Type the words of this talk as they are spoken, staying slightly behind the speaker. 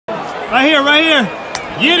Right here, right here.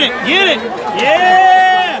 Get it, get it.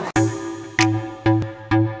 Yeah!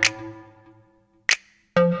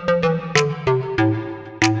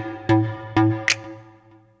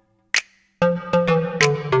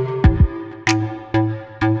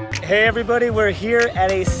 Hey everybody, we're here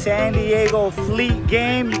at a San Diego Fleet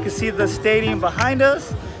game. You can see the stadium behind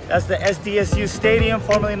us. That's the SDCCU Stadium,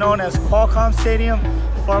 formerly known as Qualcomm Stadium,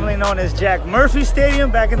 formerly known as Jack Murphy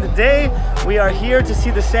Stadium back in the day. We are here to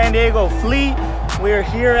see the San Diego Fleet. We're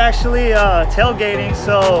here actually tailgating,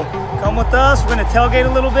 so come with us. We're gonna tailgate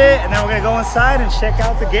a little bit and then we're gonna go inside and check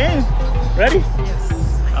out the game. Ready? Yes.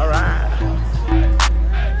 All right.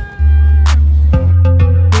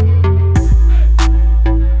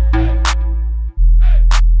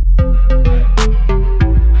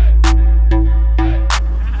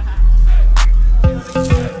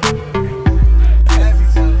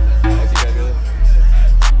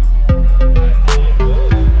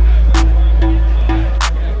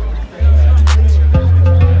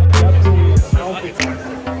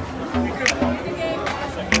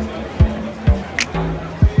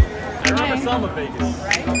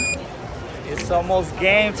 It's almost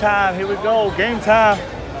game time. Here we go, game time.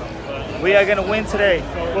 We are gonna win today.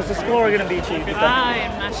 What's the score gonna be, Chief? I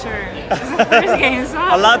am not sure. This is the first game, so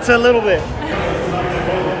a lot to a little bit.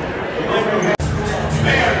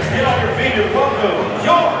 Fans, get on your feet and welcome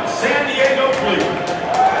your San Diego Fleet.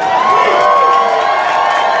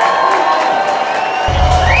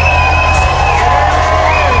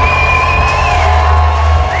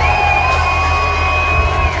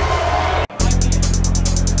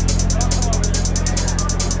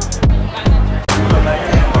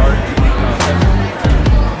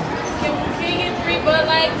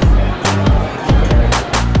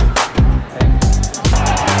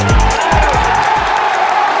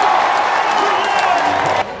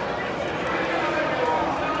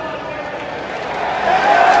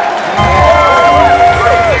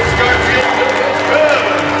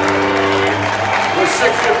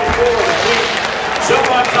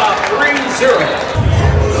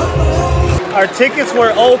 Our tickets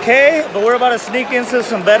were okay, but we're about to sneak into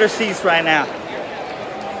some better seats right now.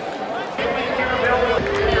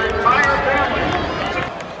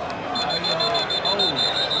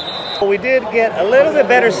 We did get a little bit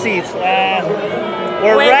better seats.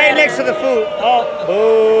 We're right next to the food. Oh,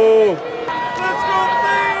 boo. Let's go,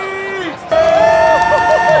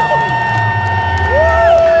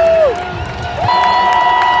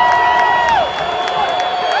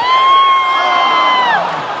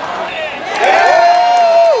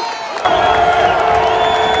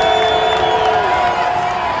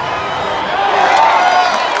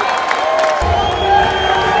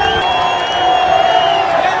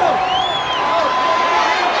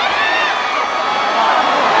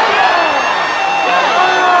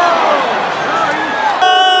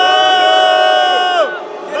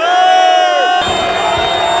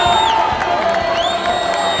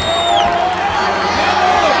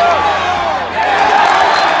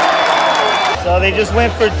 So they just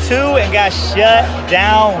went for two and got shut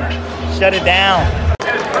down. Shut it down.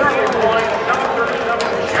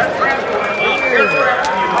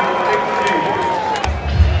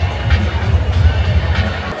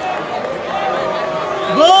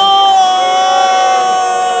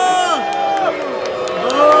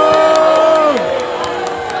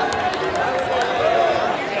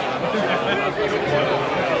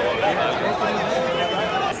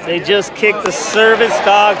 They just kicked the service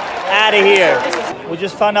dog out of here. We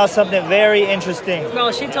just found out something very interesting.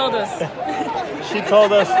 well, she told us. She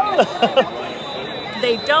told us.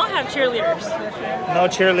 They don't have cheerleaders. No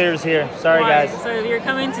cheerleaders here. Sorry, Why? guys. So if you're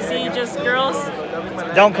coming to see just girls,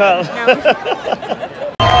 Don't come. no.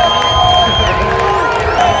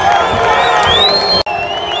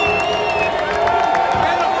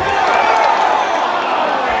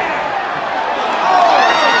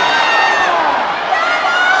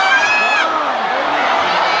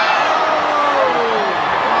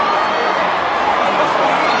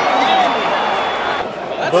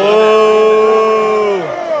 Boo!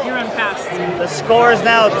 You run fast. The score is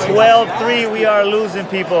now 12-3. We are losing,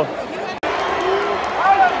 people.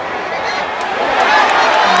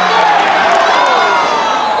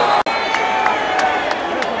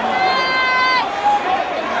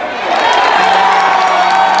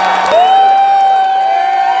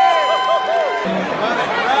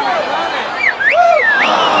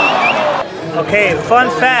 Okay, fun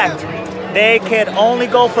fact. They can only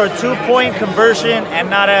go for a 2-point conversion and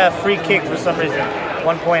not a free kick for some reason.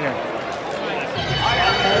 1-pointer.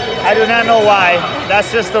 I do not know why. That's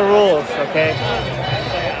just the rules, okay?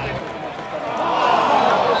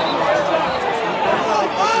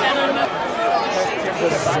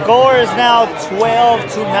 Score is now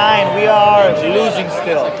 12-9. We are losing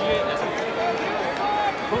still.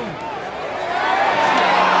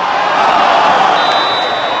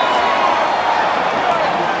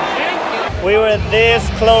 We were this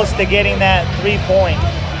close to getting that 3-point.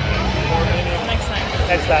 Next time.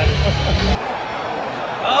 Next time.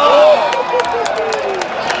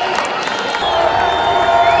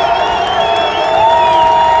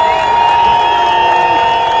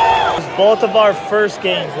 Both of our first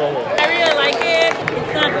games over. I really like it.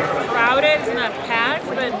 It's not crowded, it's not packed,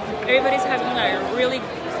 but everybody's having a really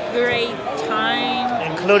great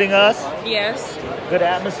time. Including us? Yes. Good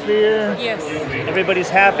atmosphere. Yes. Everybody's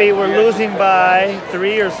happy. We're losing by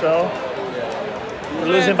 3 or so. We're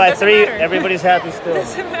losing by 3. Matter. Everybody's happy still.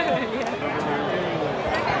 Doesn't matter, yeah.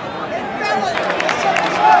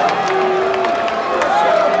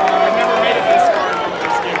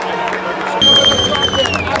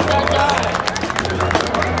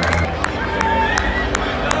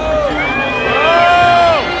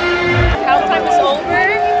 Halftime is over.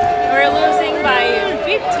 We're losing by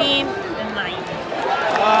 15-9.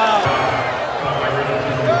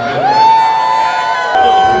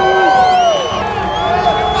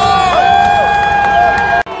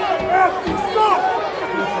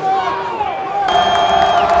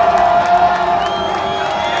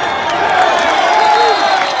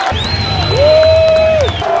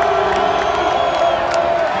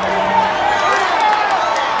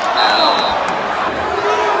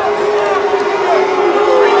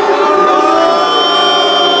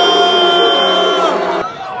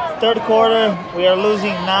 Third quarter, we are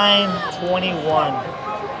losing 9-21.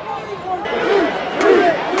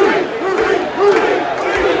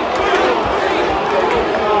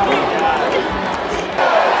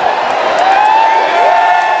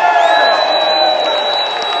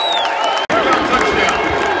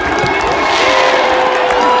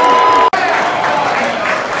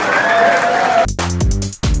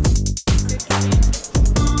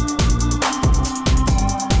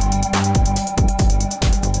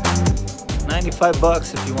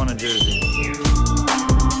 $95 if you want a jersey.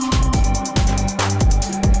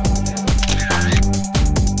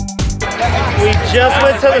 We just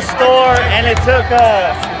went to the store and it took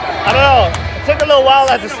I don't know, it took a little while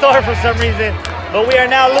at the store for some reason, but we are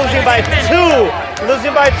now losing by 2.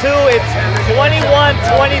 Losing by 2, it's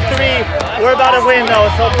 21-23. We're about to win though,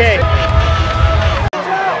 it's okay.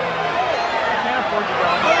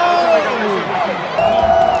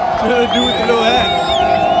 What do I do with the little hat?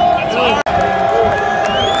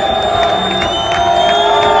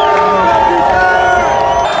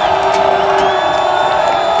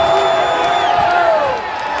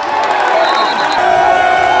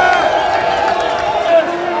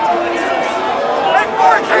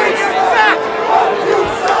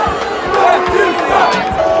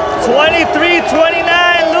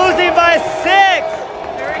 Losing by 6.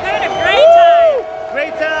 We're having a great time.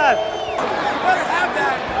 Great time.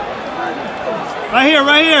 Right here,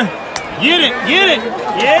 right here. Get it, get it.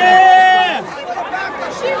 Yeah.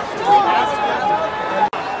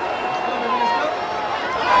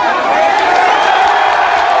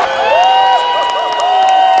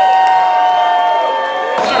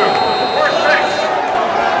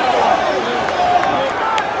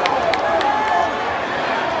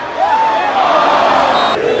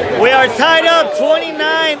 We are tied up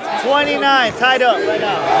 29-29. Tied up right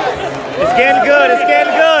now. It's getting good. It's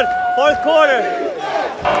getting good. Fourth quarter.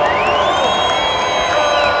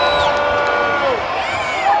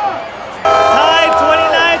 Tied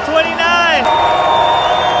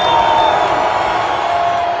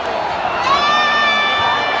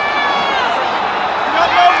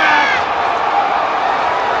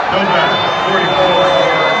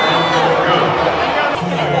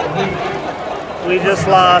We just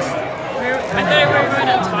lost. I thought we were going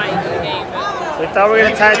to tie the game. We thought we were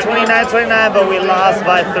going to tie 29-29, but we lost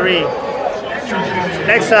by 3.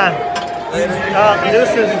 Next time.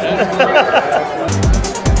 Deuces.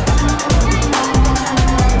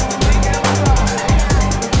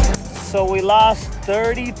 So we lost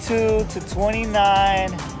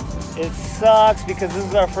 32-29. It sucks because this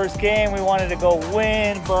is our first game. We wanted to go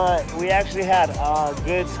win, but we actually had a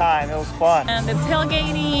good time. It was fun. And the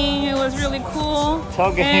tailgating, it was really cool.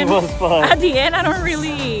 Tailgating was fun. At the end, I don't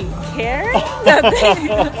really care that they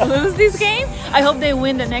lose this game. I hope they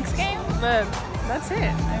win the next game, but that's it.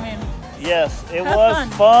 I mean, yes, it was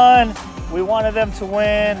fun. We wanted them to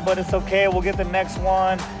win, but it's okay. We'll get the next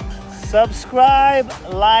one. Subscribe,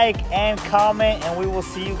 like, and comment, and we will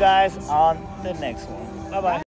see you guys on the next one. Bye-bye.